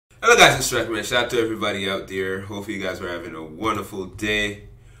Hello guys, it's Shrek, man. Shout out to everybody out there. Hopefully you guys are having a wonderful day.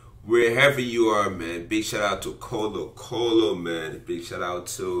 Wherever you are, man. Big shout out to Colo Colo, man. Big shout out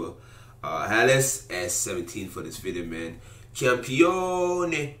to Alice S17 for this video, man.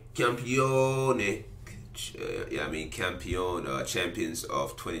 Campione. Campion, champions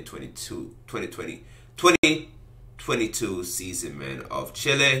of 2022 season, man, of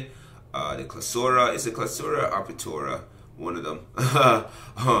Chile. The Clausura, is it Clausura or Apertura? One of them.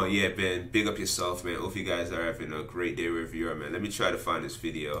 Oh yeah, man, big up yourself, man. Hope you guys are having a great day wherever you are, man. Let me try to find this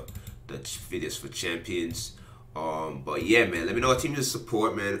video, the videos for champions. But yeah, man, let me know what team to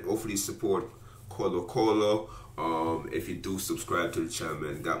support, man. Hopefully support Colo Colo. If you do subscribe to the channel,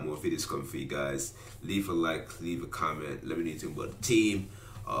 man, got more videos coming for you guys. Leave a like, leave a comment, let me know anything about the team.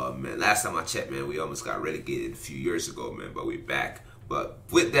 Man, last time I checked, man, we almost got relegated a few years ago, man, but we're back. But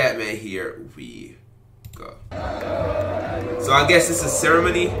with that, man, here we go. So I guess it's a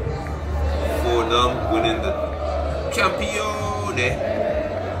ceremony for them winning the Campione.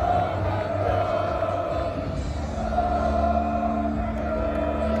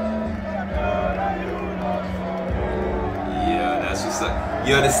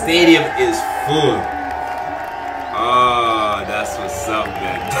 Yo, the stadium is full. Oh, that's what's up,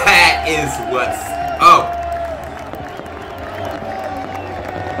 man. That is what's up.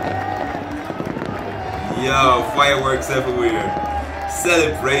 Yo, fireworks everywhere.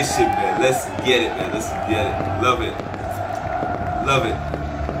 Celebration, man. Let's get it, man. Let's get it. Love it. Love it.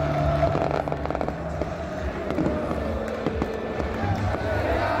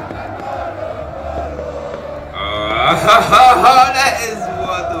 That is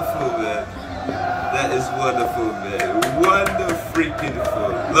wonderful, man. That is wonderful, man.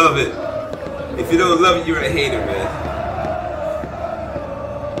 Wonder-freaking-ful. Love it. If you don't love it, you're a hater, man.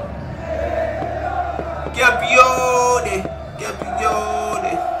 Campione!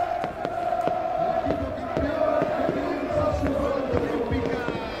 Campione!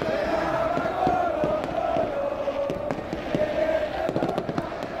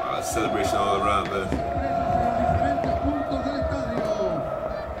 Celebration all around, man.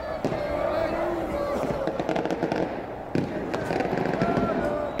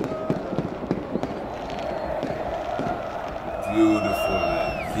 Beautiful, man.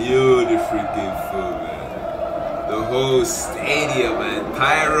 Beautiful, man. The whole stadium, man.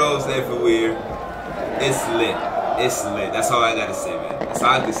 Pyros everywhere. It's lit. It's lit. That's all I gotta say, man. That's all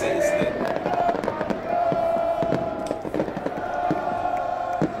I can say. It's lit.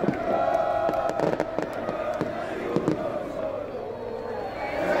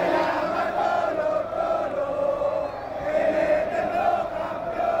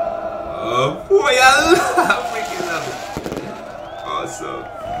 Oh boy, I freaking love it. Awesome.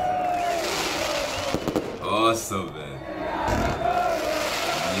 Awesome, man.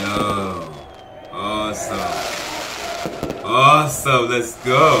 Yo. Awesome. Awesome. Let's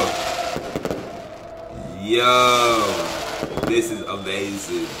go. Yo. This is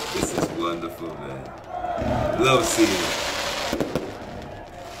amazing. This is wonderful, man. Love seeing it.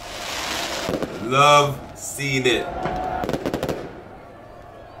 Love seeing it.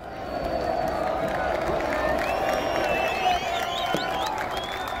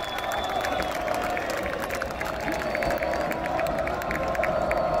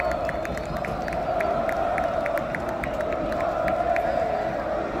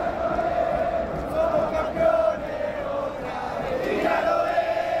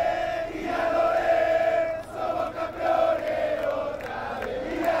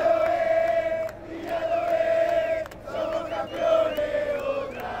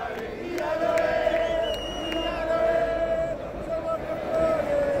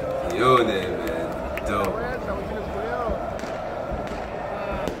 Yo there, man. Dope.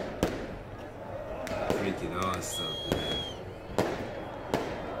 Freaking awesome, man.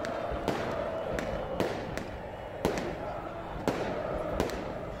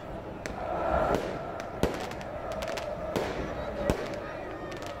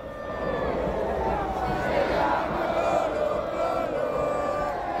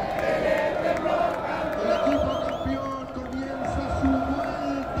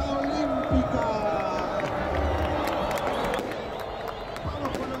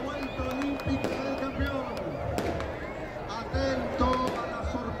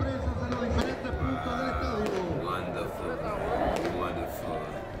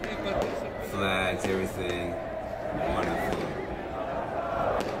 Flags, everything. Wonderful.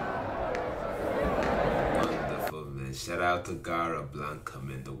 Wonderful, man. Shout out to Gara Blanca,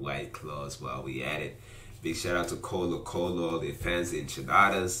 man. The White Claws while we at it. Big shout out to Colo Colo, all the fans, the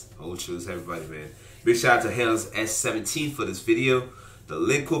hinchadas, ultras, everybody, man. Big shout out to Hells S17 for this video. The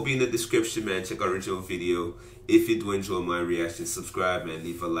link will be in the description, man. Check out the original video. If you do enjoy my reaction, subscribe, man.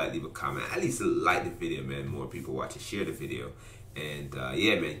 Leave a like, leave a comment. At least like the video, man. More people watch it. Share the video. And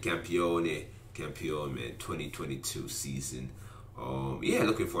yeah, man. Campeón, man. 2022 season. Yeah,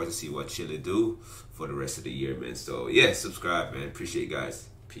 looking forward to see what Chile do for the rest of the year, man. So yeah, subscribe, man. Appreciate you guys.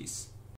 Peace.